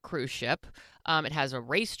Encore cruise ship. It has a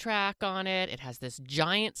racetrack on it. It has this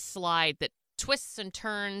giant slide that twists and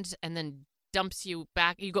turns and then dumps you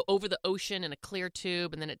back. You go over the ocean in a clear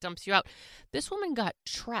tube, and then it dumps you out. This woman got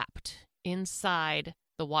trapped inside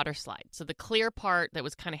the water slide. So the clear part that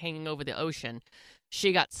was kind of hanging over the ocean,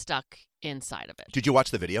 she got stuck inside of it. Did you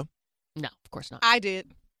watch the video? No, of course not. I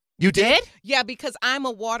did. You did? Yeah, because I'm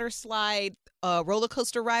a water slide roller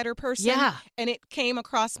coaster rider person. Yeah. And it came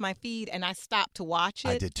across my feed, and I stopped to watch it.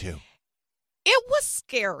 I did too. It was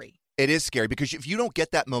scary. It is scary because if you don't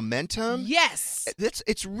get that momentum, yes,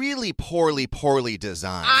 it's really poorly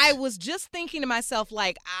designed. I was just thinking to myself,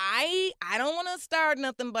 like, I don't want to start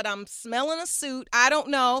nothing, but I'm smelling a suit. I don't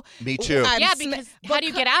know. Me too. Because how do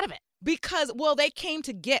you get out of it? Because, well, they came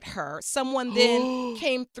to get her. Someone then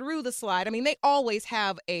came through the slide. I mean, they always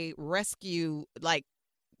have a rescue, plan.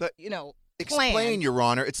 Explain, Your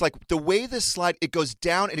Honor. It's like the way this slide, it goes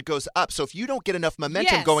down and it goes up. So if you don't get enough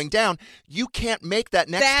momentum Yes. going down, you can't make that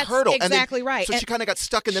next That's hurdle. exactly right. So And she kind of got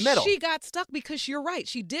stuck in the middle. She got stuck because you're right.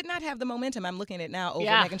 She did not have the momentum. I'm looking at it now over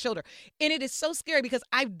Yeah. Megan's shoulder. And it is so scary because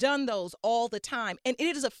I've done those all the time. And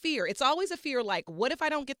it is a fear. It's always a fear like, what if I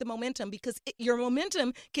don't get the momentum? Because your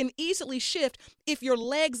momentum can easily shift if your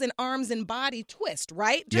legs and arms and body twist,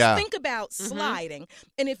 right? Just Yeah. think about sliding.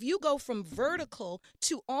 And if you go from vertical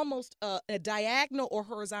to almost a diagonal or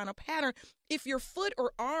horizontal pattern, if your foot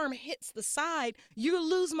or arm hits the side, you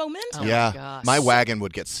lose momentum. yeah. My wagon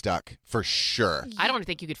would get stuck for sure. I don't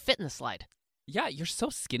think you could fit in the slide. Yeah, you're so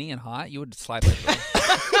skinny and hot. You would slide right through.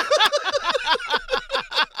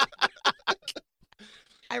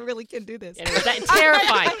 I really can do this. And it was that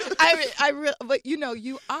terrifying. But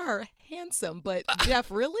you are handsome. But Jeff,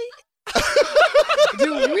 really?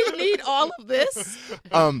 Do we need all of this?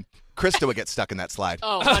 Krista would get stuck in that slide.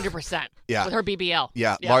 Oh, 100%. Yeah. With her BBL.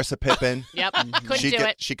 Yeah, Yep. Larsa Pippen. Yep. Couldn't do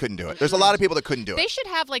it. She couldn't do it. There's a lot of people that couldn't do They it. should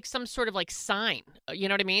have like some sort of like sign. You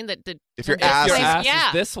know what I mean? That If your that ass- Your says- ass yeah.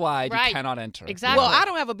 is this wide, Right. you cannot enter. Exactly. Well, I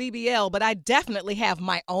don't have a BBL, but I definitely have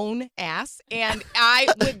my own ass, and I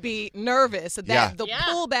would be nervous that Yeah. the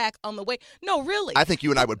pullback on the way. No, really. I think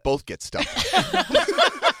you and I would both get stuck.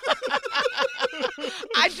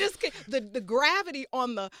 I just can't. The gravity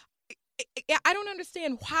on the. I don't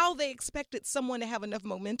understand how they expected someone to have enough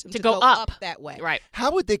momentum to go up that way. Right.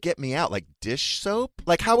 How would they get me out? Like dish soap?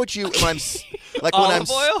 Like how would you? When I'm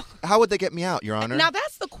Olive oil? How would they get me out, Your Honor? Now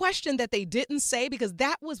that's the question that they didn't say because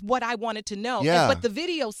that was what I wanted to know. Yeah. But the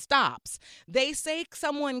video stops. They say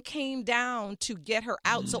someone came down to get her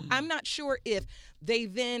out. So I'm not sure if they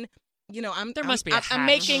then. There must be a hatch. I'm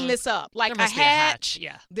making this up. Like There must a be a hatch. hatch,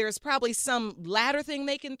 yeah. There's probably some ladder thing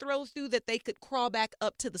they can throw through that they could crawl back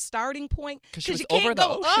up to the starting point. 'Cause she was you can't over the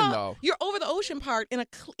go ocean, up. though. You're over the ocean part in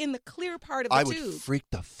the clear part of the I tube. would freak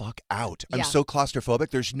the fuck out. I'm Yeah. so claustrophobic.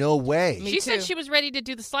 There's no way. She said she was ready to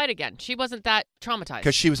do the slide again. She wasn't that traumatized.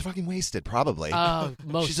 Because she was fucking wasted, probably. Oh,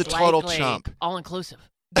 most She's a total likely. chump. All inclusive.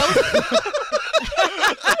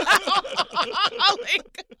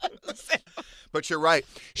 But you're right.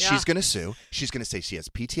 Yeah. She's going to sue. She's going to say she has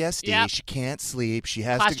PTSD. Yep. She can't sleep. She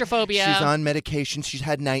has Claustrophobia. She's on medication. She's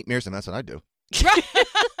had nightmares, and that's what I do.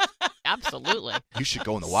 Absolutely. You should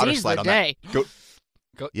go on the water Seize slide the on day.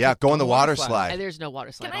 that. Go on the water slide. There's no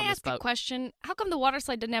water slide Can on I this ask a boat. question? How come the water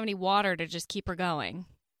slide didn't have any water to just keep her going?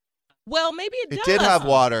 Well, maybe it does. It did have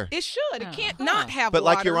water. It should. It can't not have But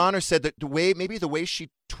water. like Your Honor said, that the way she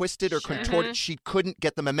twisted or contorted, she couldn't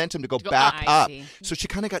get the momentum to go Go back up. I up. see. So she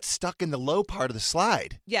kind of got stuck in the low part of the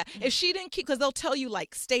slide. Yeah, if she didn't keep, because they'll tell you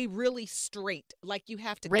like stay really straight, like you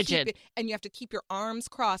have to Rigid. keep it, and you have to keep your arms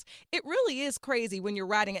crossed. It really is crazy when you're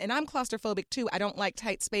riding it, and I'm claustrophobic too. I don't like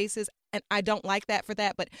tight spaces, and I don't like that for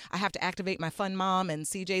that. But I have to activate my fun mom, and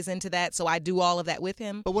CJ's into that, so I do all of that with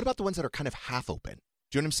him. But what about the ones that are kind of half open?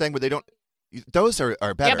 Do you know what I'm saying? Where they don't. Those are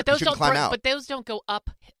better. Yeah, but those you can don't. climb out. But those don't go up.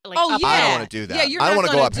 Like, Oh up yeah, I don't wanna do that. Yeah, you're I not wanna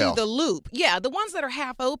go gonna uphill. do the loop. Yeah, the ones that are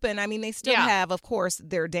half open. I mean, they still Yeah. have, of course,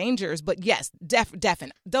 their dangers. But yes,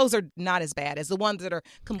 definite. Those are not as bad as the ones that are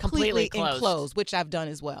completely closed. enclosed, which I've done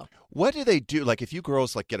as well. What do they do? Like if you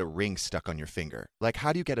girls like get a ring stuck on your finger, like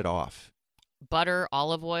how do you get it off? butter,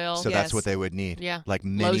 olive oil. So that's what they would need. Yeah. Like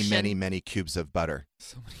many, Lotion. many, many cubes of butter.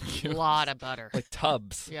 A lot of butter. Like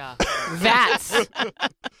tubs. Yeah. Vats.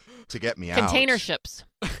 To get me out. Container ships.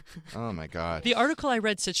 Oh my God. The article I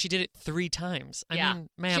read said she did it 3 times. I Yeah. mean,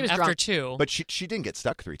 She ma'am, was after drunk. 2. But she didn't get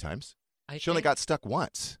stuck 3 times. She only think- got stuck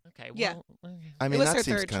once. Okay, well, Yeah. I mean, was that her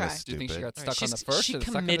seems third kind of try. stupid. Do you think she got All right, stuck on the she's- first she or the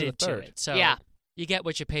second or the committed to third? it. So Yeah. you get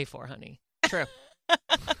what you pay for, honey. True.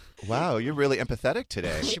 Wow, you're really empathetic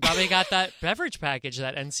today. She probably got that beverage package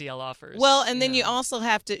that NCL offers. Well, and then you also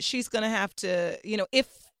have to, she's going to have to,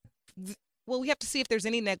 we have to see if there's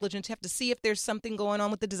any negligence. You have to see if there's something going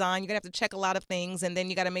on with the design. You're going to have to check a lot of things. And then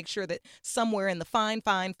you got to make sure that somewhere in the fine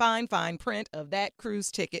print of that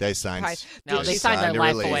cruise ticket. They signed. price- No, they signed their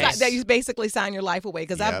life away. That you basically sign your life away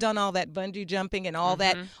because Yep. I've done all that bungee jumping and all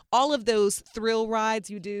that, all of those thrill rides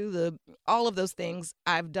you do, all of those things.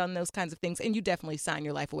 I've done those kinds of things, and you definitely sign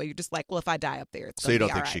your life away. You're just like, well, if I die up there, it's So gonna you don't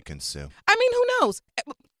be think all right. she can sue? I mean, who knows?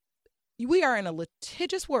 We are in a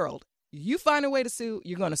litigious world. You find a way to sue,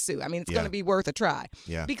 you're going to sue. I mean, it's Yeah. going to be worth a try.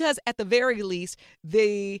 Yeah. Because at the very least,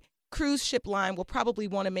 the cruise ship line will probably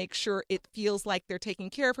want to make sure it feels like they're taking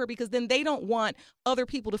care of her, because then they don't want other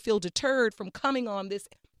people to feel deterred from coming on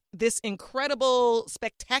this incredible,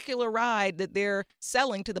 spectacular ride that they're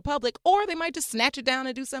selling to the public, or they might just snatch it down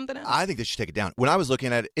and do something else. I think they should take it down. When I was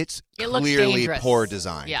looking at it, it's It looks clearly dangerous. poor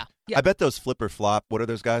design. Yeah. I bet those flip or flop, what are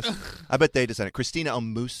those guys? I bet they designed it. Christina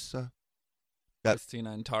Almusa. Christina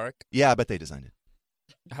and Tarek. Yeah, I bet they designed it.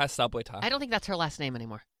 It has Subway tie. I don't think that's her last name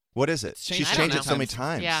anymore. What is it? Changed She's I don't changed know. it so many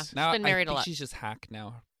times. Yeah. She's Now been married I a think lot. she's just Hack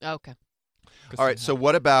now. Okay. All right. So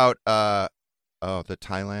what about the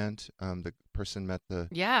Thailand? The person met the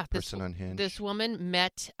Yeah. person on Hinge. This woman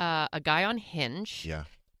met a guy on Hinge. Yeah.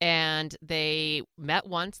 And they met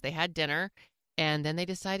once, they had dinner, and then they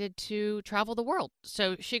decided to travel the world.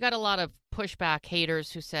 So she got a lot of pushback,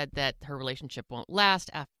 haters who said that her relationship won't last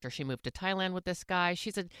after she moved to Thailand with this guy.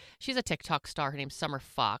 She's a TikTok star. Her name's Summer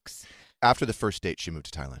Fox. After the first date, she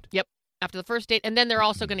moved to Thailand. Yep. After the first date. And then they're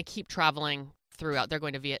also going to keep traveling throughout. They're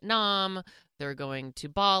going to Vietnam. They're going to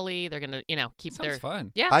Bali. They're going to, keep Sounds their...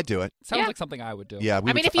 fun. Yeah. I'd do it. Sounds Yeah. like something I would do. Yeah,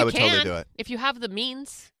 I mean, if you I would can, totally do it. if you have the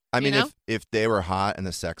means. I mean, you know? if they were hot and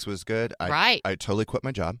the sex was good, Right. I'd totally quit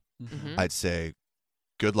my job. Mhm. I'd say,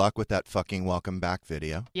 good luck with that fucking welcome back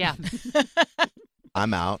video. Yeah.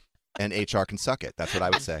 I'm out, and HR can suck it. That's what I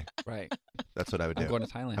would say. Right. That's what I would do. I'm going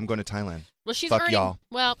to Thailand. I'm going to Thailand. Well, she's Fuck earning. y'all.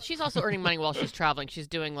 Well, she's also earning money while she's traveling. She's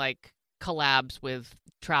doing like collabs with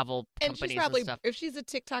travel And companies she's probably, and stuff. if she's a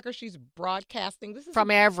TikToker, she's broadcasting. This is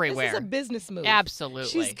From everywhere. This is a business move. Absolutely.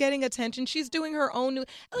 She's getting attention. She's doing her own new.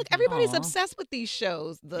 Look, everybody's obsessed with these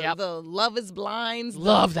shows. The Love Is Blind.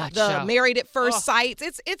 Love that the show. Married at First Sight.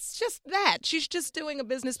 It's just that. She's just doing a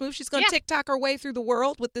business move. She's going to TikTok her way through the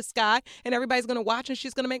world with this guy, and everybody's going to watch, and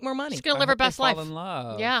she's going to make more money. She's going to live her best life. Fall in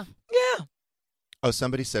love. Yeah. Yeah. Oh,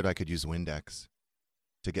 somebody said I could use Windex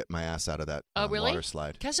to get my ass out of that really? water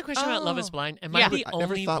slide. Can I ask a question about Love Is Blind? Am I the I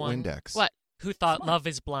never only thought one Windex. who thought Love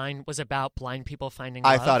Is Blind was about blind people finding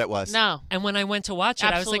I love? thought it was. No. And when I went to watch it,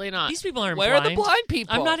 Absolutely I was like, not. these people aren't Where are blind. the blind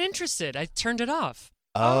people? I'm not interested. I turned it off.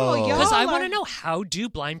 Oh, Because I want to know, how do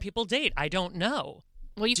blind people date? I don't know.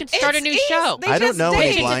 Well, you can start a new show. I don't know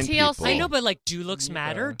any blind people. I know, but like, do looks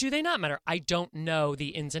matter? Do they not matter? I don't know the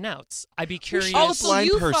ins and outs. I'd be curious. We should have a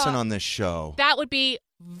blind person on this show. That would be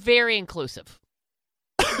very inclusive.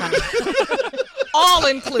 All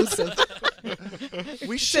inclusive.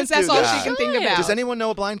 We should Since that's do all that. she can think about. Does anyone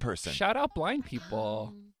know a blind person? Shout out blind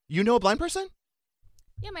people. You know a blind person?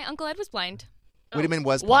 Yeah, my Uncle Ed was blind. What do you mean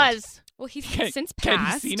was blind? Was. Well, he's Can- since can he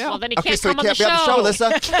passed. see now? Well, then he Okay, can't so he come can't on be the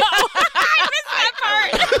on the show, show. Alyssa. I missed that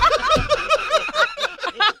part.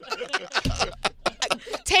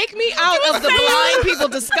 Take me out of the blind people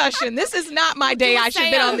discussion. This is not my day. I should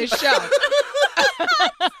have been on this show.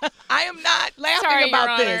 I am not laughing Sorry,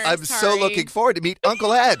 about Your this. Honor. I'm so looking forward to meet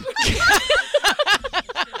Uncle Ed.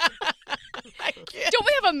 Don't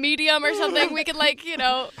we have a medium or something we could, like, you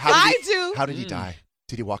know? How do. did he die?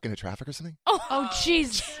 Did he walk into traffic or something? Oh,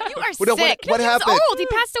 jeez. You are Well, no, sick. what No, happened? He's old. He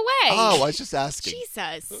passed away. Oh, I was just asking.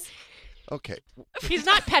 Jesus. Okay. He's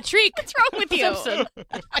not Patrick. What's wrong with you? Simpson.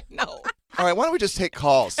 I know. All right, why don't we just take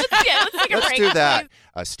calls? Let's take a Let's break. do that.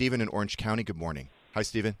 Stephen in Orange County, good morning. Hi,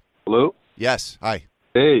 Stephen. Hello? Yes, hi.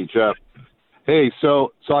 Hey, Jeff. Hey,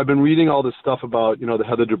 so I've been reading all this stuff about, the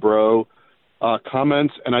Heather Dubrow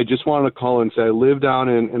comments, and I just wanted to call and say I live down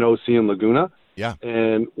in OC in Laguna. Yeah.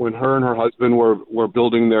 And when her and her husband were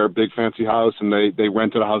building their big fancy house, and they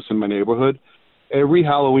rented a house in my neighborhood, every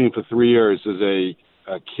Halloween for 3 years is a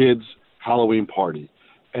kid's Halloween party.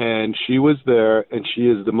 And she was there, and she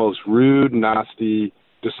is the most rude, nasty,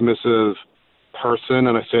 dismissive person,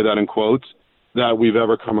 and I say that in quotes, that we've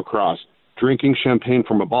ever come across. Drinking champagne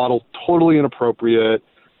from a bottle, totally inappropriate,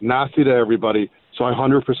 nasty to everybody. So I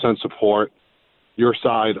 100% support your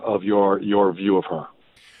side of your view of her.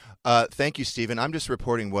 Thank you, Stephen. I'm just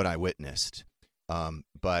reporting what I witnessed.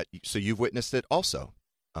 But so you've witnessed it also.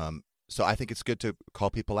 So I think it's good to call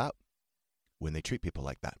people out when they treat people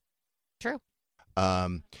like that. True.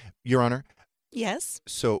 Your Honor. Yes.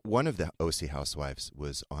 So one of the OC housewives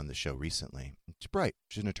was on the show recently. She's bright.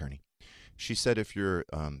 She's an attorney. She said if you're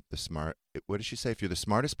what did she say? If you're the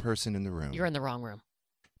smartest person in the room. You're in the wrong room.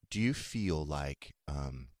 Do you feel like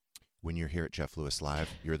when you're here at Jeff Lewis Live,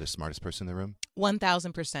 you're the smartest person in the room?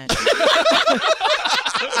 1,000%.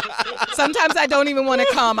 Sometimes I don't even want to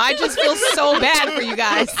come. I just feel so bad for you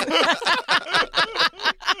guys.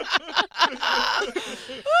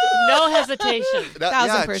 No hesitation.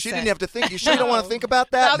 Yeah, she didn't have to think. You sure don't want to think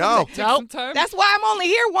about that? No. Nope. That's why I'm only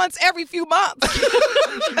here once every few months.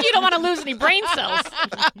 You don't want to lose any brain cells.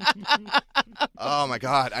 Oh my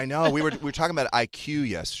God, I know. We were talking about IQ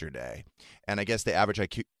yesterday, and I guess the average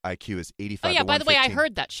IQ is 85. Oh yeah. to By the way, I 115.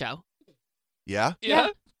 heard that show. Yeah. Yeah.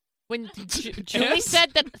 When Julie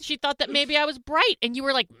said that she thought that maybe I was bright, and you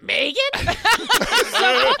were like, Megan? So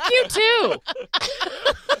fuck you too.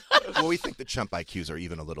 Well, we think the chump IQs are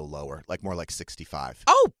even a little lower, like more like 65.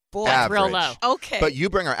 Oh boy, that's real Average. low. Okay. But you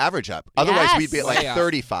bring our average up. Otherwise, Yes. we'd be at like Yeah.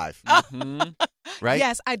 35. Right?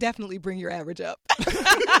 Yes, I definitely bring your average up. Thank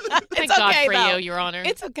It's God okay, for though. you, Your Honor.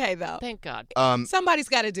 It's okay though. Thank God. Somebody's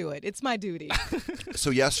got to do it. It's my duty. So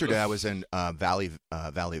yesterday I was in Valley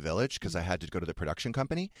Village because I had to go to the production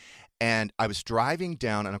company, and I was driving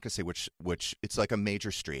down. I'm not gonna say which. It's like a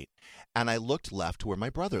major street, and I looked left to where my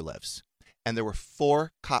brother lives, and there were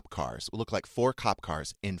 4 cop cars. It looked like 4 cop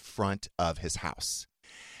cars in front of his house.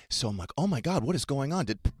 So I'm like, oh my God, what is going on?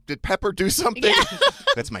 Did Pepper do something? Yeah.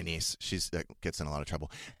 That's my niece. She's gets in a lot of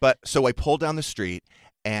trouble. But so I pulled down the street,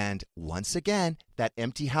 and once again, that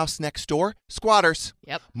empty house next door, squatters.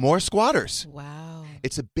 Yep. More squatters. Wow.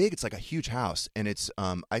 It's like a huge house, and it's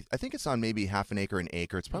I think it's on maybe half an acre.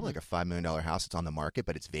 It's probably like a $5 million house. It's on the market,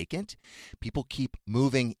 but it's vacant. People keep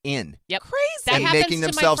moving in. Yep. Crazy. That And happens making to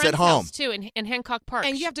themselves my at friend's home. house, too, in Hancock Park.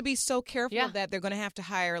 And you have to be so careful Yeah. that they're going to have to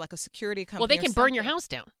hire like a security company. Well, they or can burn your something. house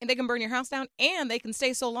down. And they can burn your house down, and they can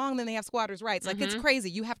stay so long, then they have squatters' rights. Like, it's Mhm.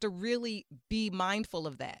 crazy. You have to really be mindful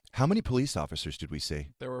of that. How many police officers did we see?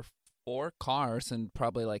 There were 4 cars and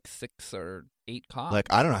probably like 6 or 8 cops.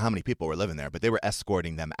 Like, I don't know how many people were living there, but they were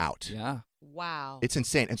escorting them out. Yeah. Wow. It's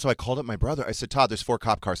insane. And so I called up my brother. I said, Todd, there's 4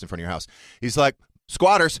 cop cars in front of your house. He's like,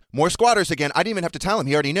 squatters, more squatters again. I didn't even have to tell him.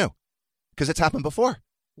 He already knew because it's happened before.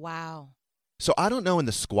 Wow. So I don't know in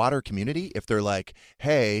the squatter community if they're like,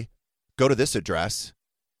 hey, go to this address.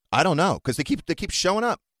 I don't know because they keep showing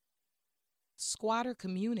up. Squatter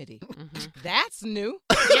community. Mm-hmm. That's new.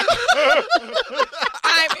 But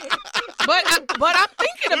I'm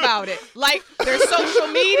thinking about it. Like there's social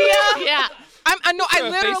media. Yeah. I know. I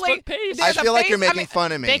literally. I feel like you're making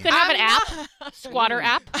fun of me. They could have an app, squatter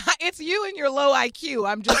app. It's you and your low IQ.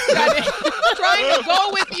 I'm just trying to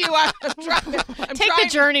go with you. Take the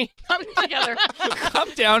journey together.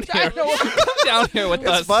 Come down here. Come down here with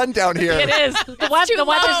us. It's fun down here. It is. The weather's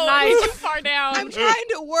nice. Too far down. I'm trying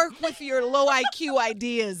to work with your low IQ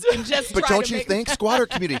ideas and just. But don't you think squatter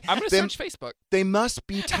community? I'm going to search Facebook. They must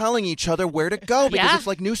be telling each other where to go because it's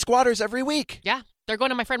like new squatters every week. Yeah, they're going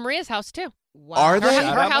to my friend Maria's house too. Wow. Are they?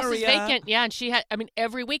 Her house is vacant. Yeah, and she had. I mean,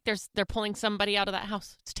 every week they're pulling somebody out of that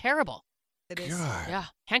house. It's terrible. It is. God. Yeah,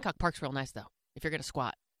 Hancock Park's real nice though. If you're gonna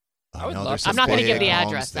squat, I would love. I'm not gonna give the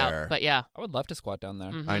address out, but yeah, I would love to squat down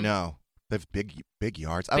there. Mm-hmm. I know. They have big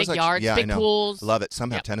yards. Big yards, big pools. Love it.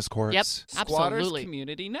 Some have tennis courts. Yep, Squatters absolutely.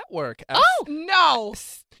 Community Network. Oh no!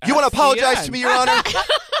 You want to apologize to me, Your Honor?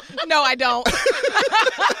 No, I don't.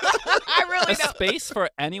 I really don't. A space for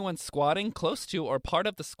anyone squatting close to or part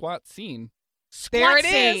of the squat scene. There it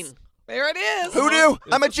is. There it is. Who knew?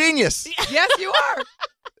 I'm a genius. Yes, you are.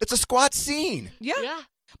 It's a squat scene. Yeah.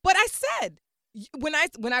 But I said, when I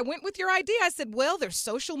went with your idea, I said, well, there's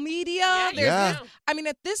social media. I mean,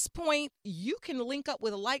 at this point, you can link up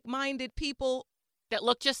with like-minded people that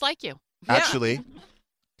look just like you. Actually.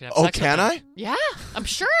 Oh, can I? Yeah, I'm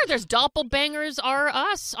sure there's doppelbangers are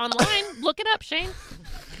us online. Look it up, Shane.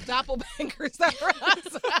 Doppelbangers are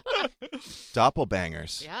us.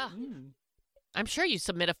 Doppelbangers. Yeah. I'm sure you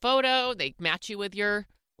submit a photo, they match you with your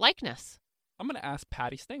likeness. I'm going to ask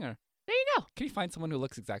Patty Stinger. There you go. Can you find someone who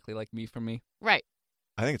looks exactly like me for me? Right.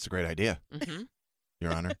 I think it's a great idea, mm-hmm.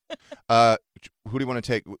 Your Honor. Who do you want to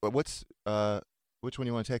take? Which one do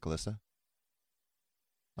you want to take, Alyssa?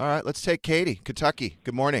 All right, let's take Katie, Kentucky.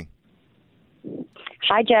 Good morning.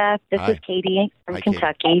 Hi, Jeff. This is Katie from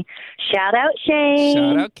Kentucky. Shout out, Shane.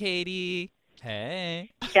 Shout out, Katie.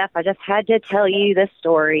 Hey. Jeff, I just had to tell you this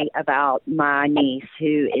story about my niece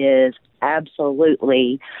who is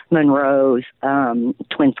absolutely Monroe's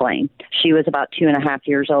twin flame. She was about 2.5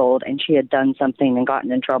 years old, and she had done something and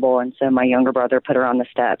gotten in trouble, and so my younger brother put her on the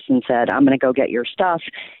steps and said, I'm going to go get your stuff,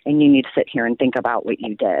 and you need to sit here and think about what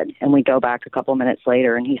you did. And we go back a couple minutes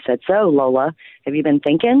later, and he said, so, Lola, have you been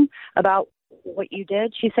thinking about what you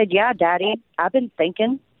did? She said, yeah, Daddy, I've been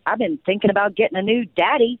thinking about getting a new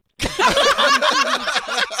daddy.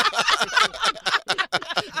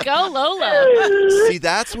 Go, Lola. See,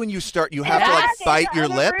 that's when you start, you have to like bite your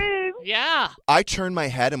lip. Yeah. I turn my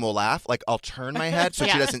head and will laugh. Like I'll turn my head so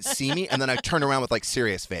she doesn't see me, and then I turn around with like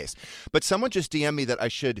serious face. But someone just DM'd me that I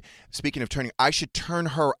should, speaking of turning, I should turn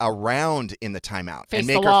her around in the timeout and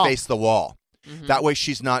make her face the wall. Mm-hmm. That way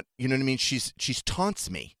she's not, you know what I mean? She's taunts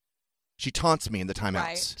me. She taunts me in the timeouts.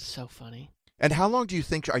 Right. So funny. And how long do you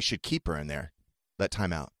think I should keep her in there, that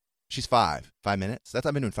timeout? She's 5 minutes. I've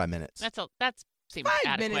been doing 5 minutes. That's seems 5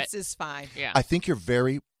 adequate. minutes is fine. Yeah. I think you're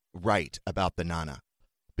very right about the Nana.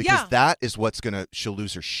 Because that is what's she'll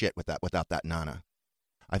lose her shit without that Nana.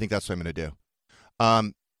 I think that's what I'm going to do.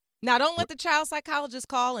 Now, don't let the child psychologist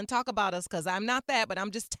call and talk about us because I'm not that, but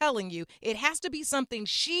I'm just telling you, it has to be something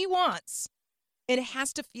she wants. And it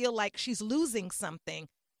has to feel like she's losing something.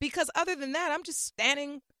 Because other than that, I'm just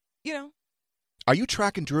standing, Are you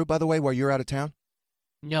tracking Drew, by the way, while you're out of town?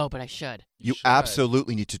 No, but I should. You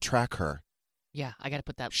absolutely need to track her. Yeah, I got to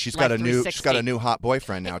put that. She's got a new hot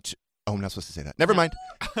boyfriend now. Oh, I'm not supposed to say that. Never mind.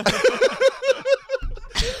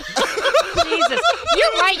 Jesus,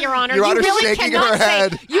 you're right, Your Honor. Your Honor, you really shaking cannot her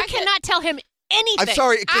head. You cannot tell him anything. I'm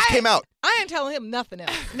sorry, it just came out. I ain't telling him nothing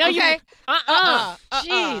else. No, okay?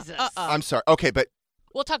 Jesus. I'm sorry. Okay, but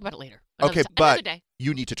we'll talk about it later. Okay, another but day.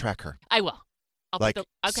 You need to track her. I will.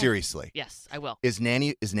 Seriously. Yes, I will. Is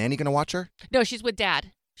Nanny going to watch her? No, she's with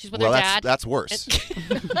Dad. She's with her dad. That's worse.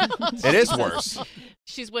 It is worse.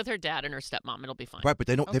 She's with her dad and her stepmom. It'll be fine. Right, but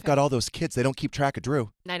they don't. Okay. They've got all those kids. They don't keep track of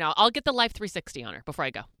Drew. I know. I'll get the Life 360 on her before I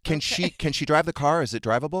go. Can she drive the car? Is it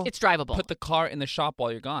drivable? It's drivable. Put the car in the shop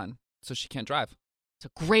while you're gone, so she can't drive. It's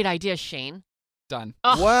a great idea, Shane. Done.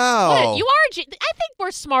 Wow. You are. I think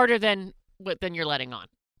we're smarter than you're letting on.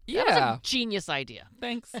 That was a genius idea.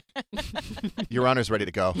 Thanks. Your Honor's ready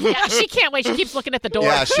to go. Yeah, she can't wait. She keeps looking at the door.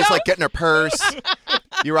 Yeah, she's like getting her purse.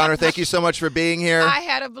 Your Honor, thank you so much for being here. I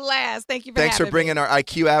had a blast. Thank you for Thanks for having bringing me. our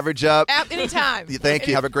IQ average up. Anytime. Thank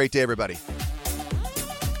you. Have a great day, everybody.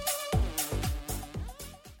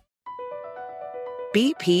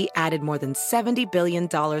 BP added more than $70 billion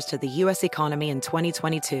to the U.S. economy in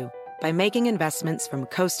 2022 by making investments from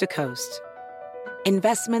coast to coast.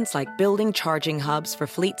 Investments like building charging hubs for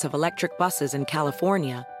fleets of electric buses in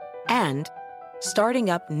California and starting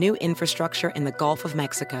up new infrastructure in the Gulf of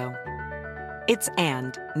Mexico. It's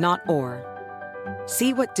and, not or.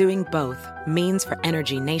 See what doing both means for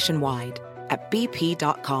energy nationwide at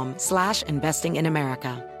bp.com/investing in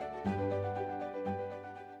America.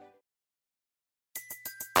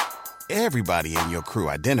 Everybody in your crew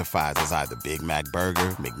identifies as either Big Mac Burger,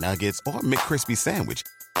 McNuggets, or McCrispy Sandwich.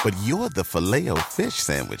 But you're the Filet-O-Fish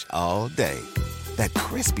Sandwich all day. That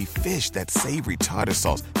crispy fish, that savory tartar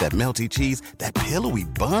sauce, that melty cheese, that pillowy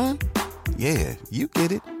bun. Yeah, you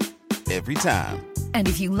get it. Every time. And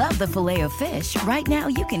if you love the Filet-O-Fish, right now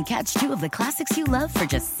you can catch two of the classics you love for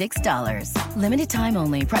just $6. Limited time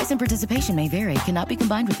only. Price and participation may vary. Cannot be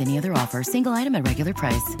combined with any other offer. Single item at regular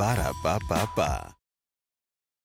price. Ba-da-ba-ba-ba.